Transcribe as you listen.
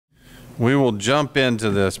We will jump into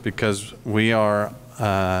this because we are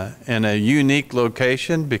in a unique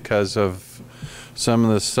location because of some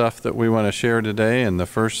of the stuff that we want to share today, and the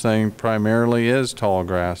first thing primarily is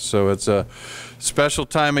Tallgrass. So it's a special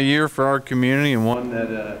time of year for our community, and one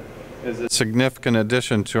that is a significant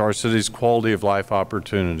addition to our city's quality of life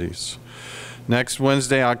opportunities. Next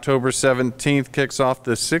Wednesday, October 17th, kicks off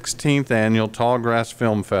the 16th annual Tallgrass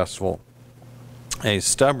Film Festival, a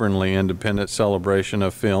stubbornly independent celebration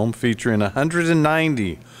of film featuring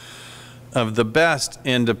 190 of the best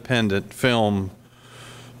independent films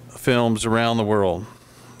around the world.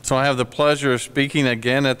 So I have the pleasure of speaking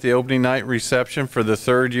again at the opening night reception for the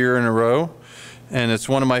third year in a row. And it's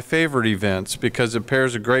one of my favorite events because it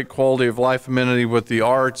pairs a great quality of life amenity with the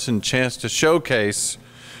arts and chance to showcase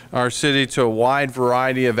our city to a wide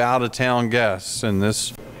variety of out-of-town guests. And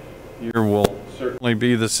this year will certainly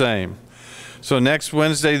be the same. So next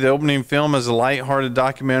Wednesday, the opening film is a lighthearted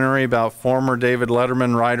documentary about former David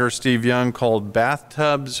Letterman writer Steve Young called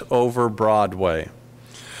Bathtubs Over Broadway.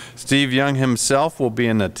 Steve Young himself will be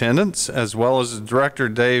in attendance, as well as director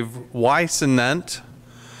Dave Weissenant.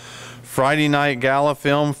 Friday night gala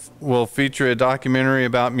film will feature a documentary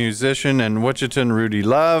about musician and Wichitan Rudy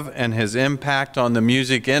Love and his impact on the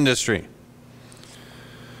music industry.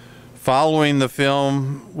 Following the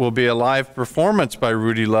film will be a live performance by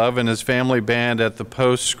Rudy Love and his family band at the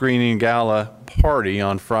post-screening gala party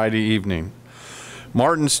on Friday evening.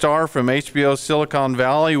 Martin Starr from HBO Silicon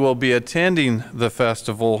Valley will be attending the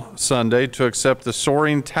festival Sunday to accept the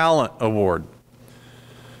Soaring Talent Award.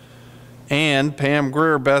 And Pam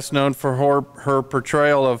Grier, best known for her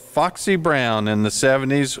portrayal of Foxy Brown in the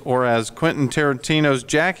 70s, or as Quentin Tarantino's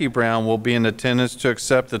Jackie Brown, will be in attendance to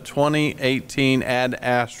accept the 2018 Ad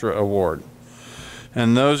Astra Award.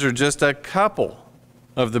 And those are just a couple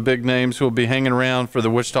of the big names who will be hanging around for the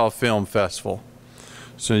Wichita Film Festival.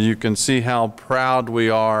 So you can see how proud we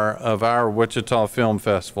are of our Wichita Film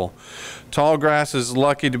Festival. Tallgrass is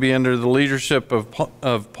lucky to be under the leadership of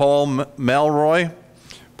Paul Melroy.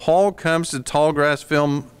 Paul comes to Tallgrass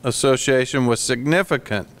Film Association with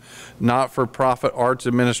significant not-for-profit arts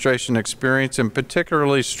administration experience and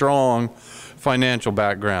particularly strong financial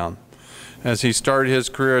background, as he started his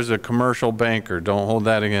career as a commercial banker. Don't hold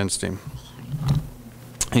that against him.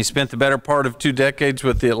 He spent the better part of 2 decades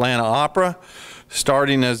with the Atlanta Opera,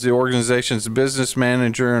 starting as the organization's business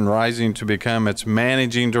manager and rising to become its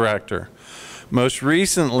managing director. Most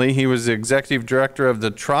recently, he was the executive director of the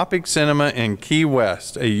Tropic Cinema in Key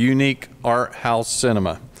West, a unique art house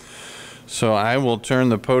cinema. So I will turn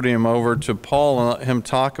the podium over to Paul and let him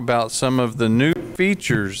talk about some of the new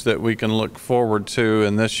features that we can look forward to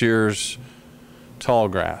in this year's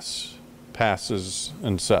Tallgrass passes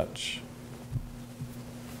and such.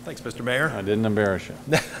 Thanks, Mr. Mayor. I didn't embarrass you.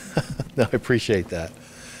 No, I appreciate that.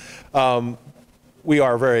 We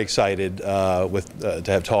are very excited to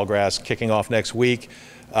have Tallgrass kicking off next week.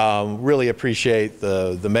 Really appreciate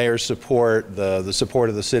the mayor's support, the support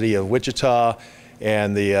of the city of Wichita,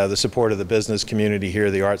 and the support of the business community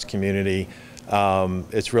here, the arts community.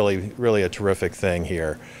 It's really a terrific thing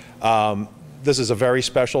here. This is a very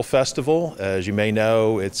special festival. As you may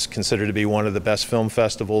know, it's considered to be one of the best film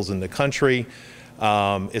festivals in the country.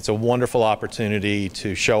 It's a wonderful opportunity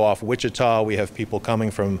to show off Wichita. We have people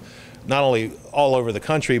coming from not only all over the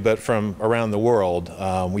country, but from around the world.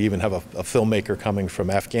 We even have a filmmaker coming from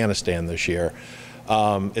Afghanistan this year.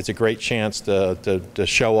 It's a great chance to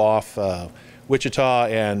show off Wichita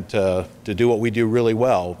and to do what we do really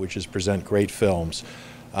well, which is present great films.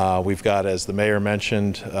 We've got, as the mayor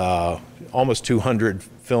mentioned, almost 200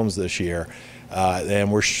 films this year.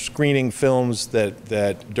 And we're screening films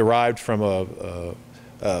that derived from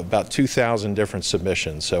about 2,000 different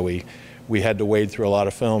submissions. So we had to wade through a lot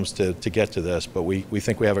of films to get to this, but we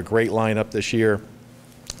think we have a great lineup this year.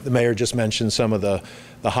 The mayor just mentioned some of the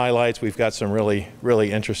highlights. We've got some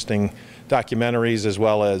really interesting documentaries, as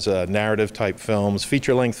well as narrative type films,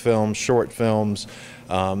 feature-length films, short films.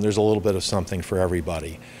 There's a little bit of something for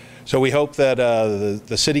everybody. So we hope that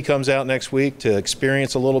the city comes out next week to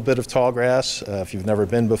experience a little bit of Tallgrass. If you've never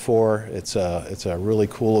been before, it's a really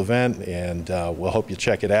cool event, and we'll hope you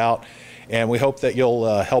check it out. And we hope that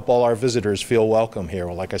you'll help all our visitors feel welcome here.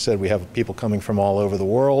 Well, like I said, we have people coming from all over the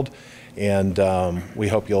world, and we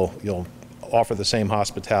hope you'll offer the same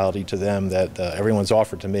hospitality to them that everyone's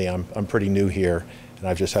offered to me. I'm pretty new here, and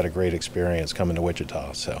I've just had a great experience coming to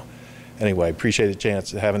Wichita. So anyway, appreciate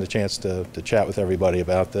having the chance to chat with everybody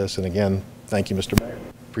about this. And again, thank you, Mr. Mayor.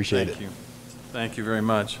 Appreciate it. Thank you. Thank you very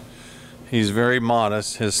much. He's very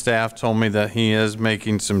modest. His staff told me that he is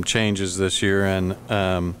making some changes this year, and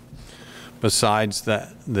besides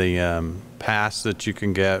the pass that you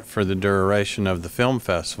can get for the duration of the film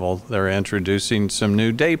festival, they're introducing some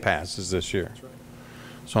new day passes this year. That's right.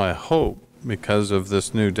 So I hope, because of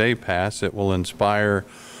this new day pass, it will inspire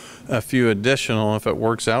a few additional. If it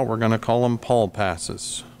works out, we're going to call them Paul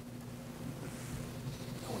passes.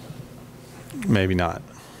 Maybe not.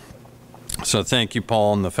 So thank you,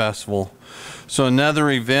 Paul, and the festival. So another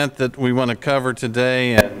event that we want to cover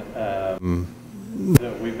today, and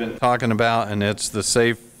that we've been talking about, and it's the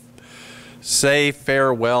Say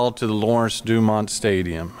Farewell to the Lawrence-Dumont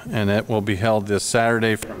Stadium, and it will be held this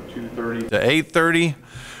Saturday from 2:30 to 8:30.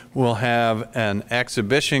 We'll have an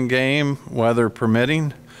exhibition game, weather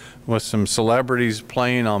permitting, with some celebrities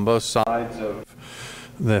playing on both sides of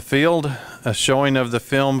the field, a showing of the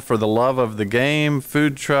film For the Love of the Game,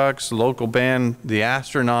 food trucks, local band, the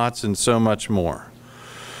Astronauts, and so much more.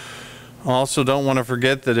 Also, don't want to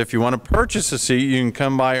forget that if you want to purchase a seat, you can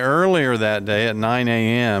come by earlier that day at 9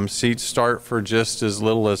 a.m. Seats start for just as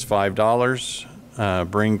little as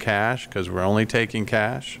 $5. Bring cash, because we're only taking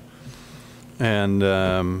cash. And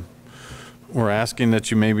we're asking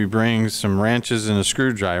that you maybe bring some wrenches and a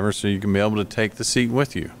screwdriver so you can be able to take the seat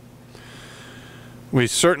with you. We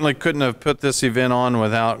certainly couldn't have put this event on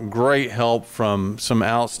without great help from some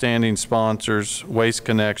outstanding sponsors: Waste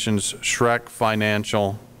Connections, Shrek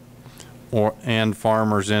Financial, and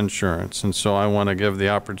Farmers Insurance. And so I want to give the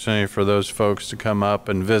opportunity for those folks to come up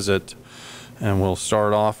and visit. And we'll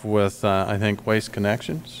start off with, I think, Waste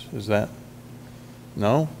Connections. Is that?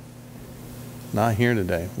 No? Not here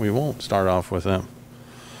today. We won't start off with them.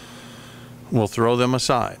 We'll throw them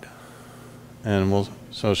aside. And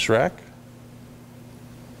so Shrek?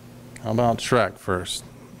 How about Shrek first?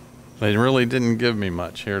 They really didn't give me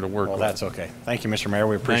much here to work with. Well, that's okay. Thank you, Mr. Mayor.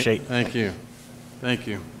 We appreciate. Thank you. Thank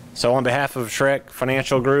you. So on behalf of Shrek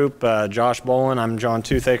Financial Group, Josh Bolin, I'm John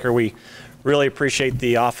Toothaker. We really appreciate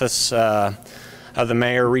the office of the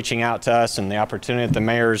mayor reaching out to us and the opportunity that the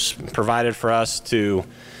mayor's provided for us to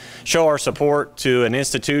show our support to an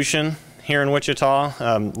institution here in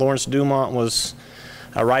Wichita. Lawrence-Dumont was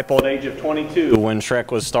a ripe old age of 22 when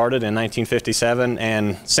Shrek was started in 1957,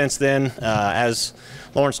 and since then, as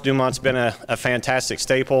Lawrence-Dumont's been a fantastic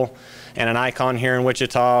staple and an icon here in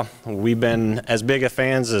Wichita, we've been as big of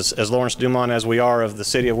fans as Lawrence-Dumont as we are of the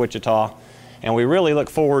city of Wichita, and we really look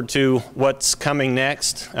forward to what's coming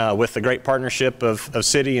next with the great partnership of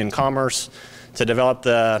city and commerce to develop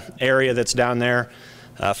the area that's down there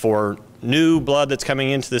for new blood that's coming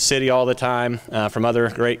into the city all the time from other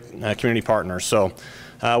great community partners. So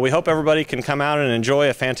we hope everybody can come out and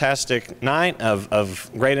enjoy a fantastic night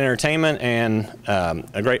of great entertainment and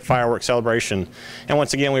a great fireworks celebration. And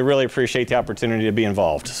once again, we really appreciate the opportunity to be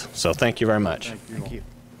involved. So thank you very much. Thank you.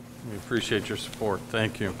 We appreciate your support.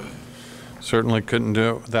 Thank you. Certainly couldn't do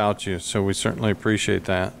it without you, so we certainly appreciate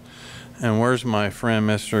that. And where's my friend,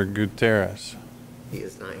 Mr. Gutierrez? He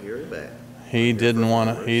is not here, but he didn't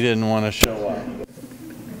want to show up.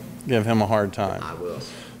 Give him a hard time. I will.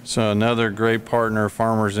 So another great partner,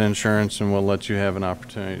 Farmers Insurance, and we'll let you have an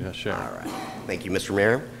opportunity to share. All right. Thank you, Mr.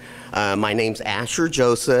 Mayor. My name's Asher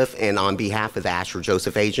Joseph, and on behalf of the Asher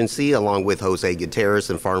Joseph Agency, along with Jose Gutierrez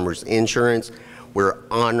and Farmers Insurance, we're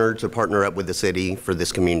honored to partner up with the city for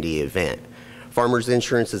this community event. Farmers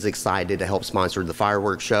Insurance is excited to help sponsor the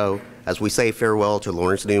fireworks show as we say farewell to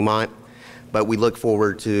Lawrence-Dumont, but we look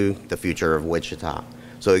forward to the future of Wichita.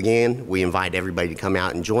 So again, we invite everybody to come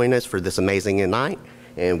out and join us for this amazing night,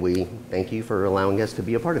 and we thank you for allowing us to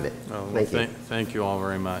be a part of it. Oh, well, thank you. Thank you all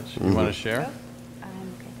very much. You want to share? Okay,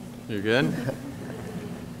 thank you. You good?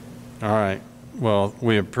 All right. Well,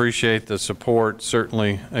 we appreciate the support.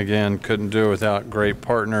 Certainly, again, couldn't do it without great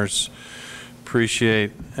partners.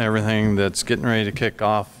 Appreciate everything that's getting ready to kick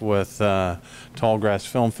off with Tallgrass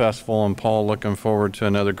Film Festival. And Paul, looking forward to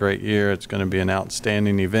another great year. It's going to be an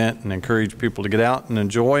outstanding event, and encourage people to get out and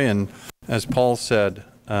enjoy. And as Paul said,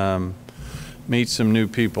 meet some new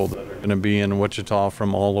people that are going to be in Wichita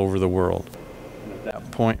from all over the world. And at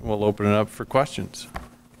that point, we'll open it up for questions.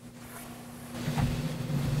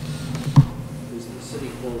 Is the city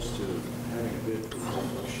close to having a bid for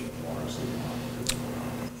demolition of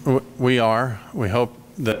Lawrence-Dumont? We are. We hope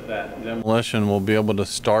that demolition will be able to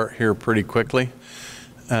start here pretty quickly.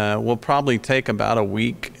 We'll probably take about a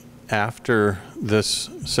week after this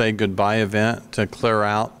say goodbye event to clear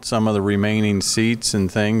out some of the remaining seats and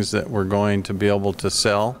things that we're going to be able to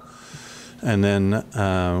sell, and then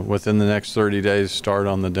within the next 30 days start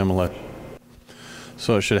on the demolition.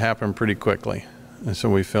 So it should happen pretty quickly, and so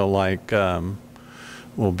we feel like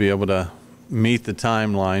we'll be able to meet the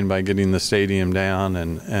timeline by getting the stadium down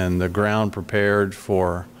and the ground prepared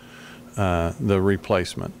for the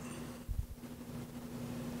replacement.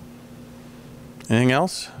 Anything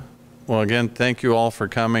else? Well, again, thank you all for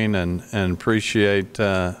coming and appreciate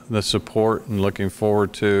the support and looking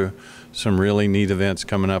forward to some really neat events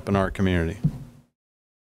coming up in our community.